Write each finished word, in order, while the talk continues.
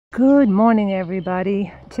Good morning,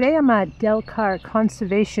 everybody. Today I'm at Delcar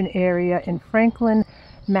Conservation Area in Franklin,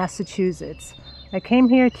 Massachusetts. I came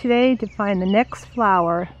here today to find the next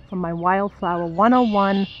flower from my Wildflower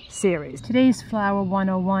 101 series. Today's flower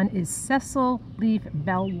 101 is Sessile-Leaf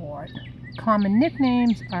Bellwort. Common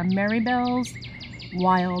nicknames are Marybells,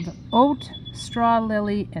 Wild Oat, Straw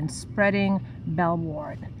Lily, and Spreading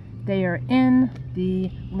Bellwort. They are in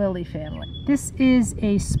the lily family. This is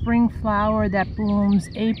a spring flower that blooms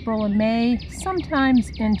April and May,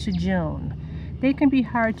 sometimes into June. They can be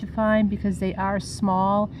hard to find because they are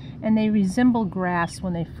small and they resemble grass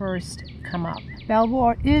when they first come up.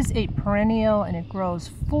 Bellwort is a perennial and it grows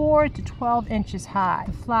 4 to 12 inches high.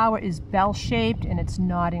 The flower is bell-shaped and it's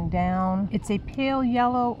nodding down. It's a pale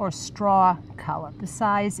yellow or straw color. The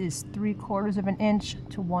size is 3/4 of an inch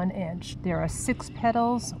to 1 inch. There are 6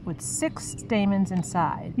 petals with 6 stamens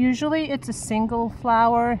inside. Usually it's a single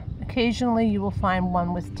flower. Occasionally you will find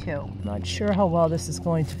one with 2. Not sure how well this is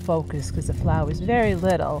going to focus because the flower is very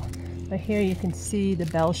little, but here you can see the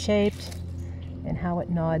bell-shaped and how it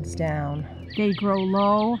nods down. They grow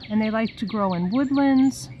low and they like to grow in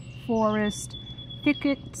woodlands, forest,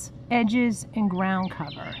 thickets, edges, and ground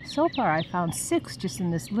cover. So far I found 6 just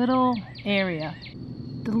in this little area.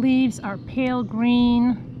 The leaves are pale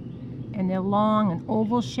green and they're long and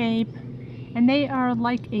oval shape, and they are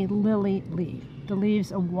like a lily leaf. The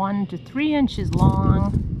leaves are 1 to 3 inches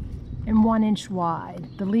long and 1 inch wide.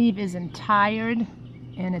 The leaf isn't tired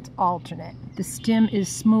and it's alternate. The stem is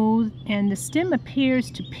smooth and the stem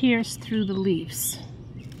appears to pierce through the leaves.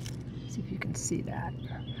 See if you can see that,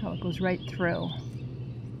 how it goes right through.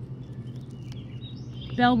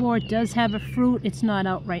 Bellwort does have a fruit. It's not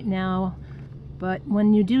out right now, but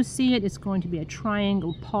when you do see it, it's going to be a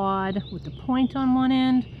triangle pod with a point on one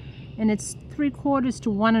end, and it's 3/4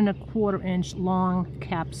 to 1 1/4 inch long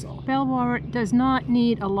capsule. Bellwort does not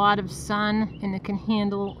need a lot of sun and it can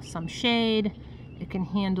handle some shade. It can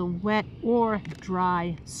handle wet or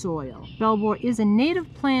dry soil. Bellwort is a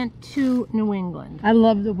native plant to New England. I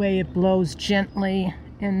love the way it blows gently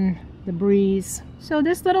in the breeze. So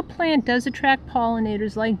this little plant does attract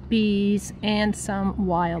pollinators like bees and some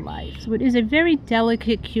wildlife. So it is a very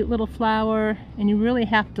delicate, cute little flower, and you really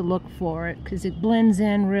have to look for it because it blends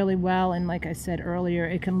in really well, and like I said earlier,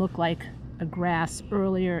 it can look like a grass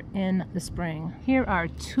earlier in the spring. Here are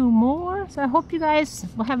 2 more. So I hope you guys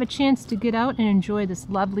will have a chance to get out and enjoy this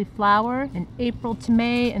lovely flower in April to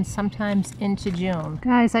May and sometimes into June.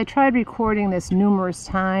 Guys, I tried recording this numerous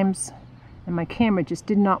times and my camera just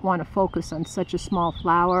did not want to focus on such a small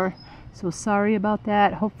flower. So sorry about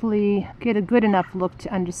that. Hopefully get a good enough look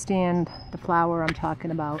to understand the flower I'm talking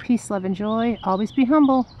about. Peace, love, and joy. Always be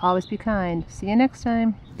humble. Always be kind. See you next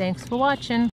time. Thanks for watching.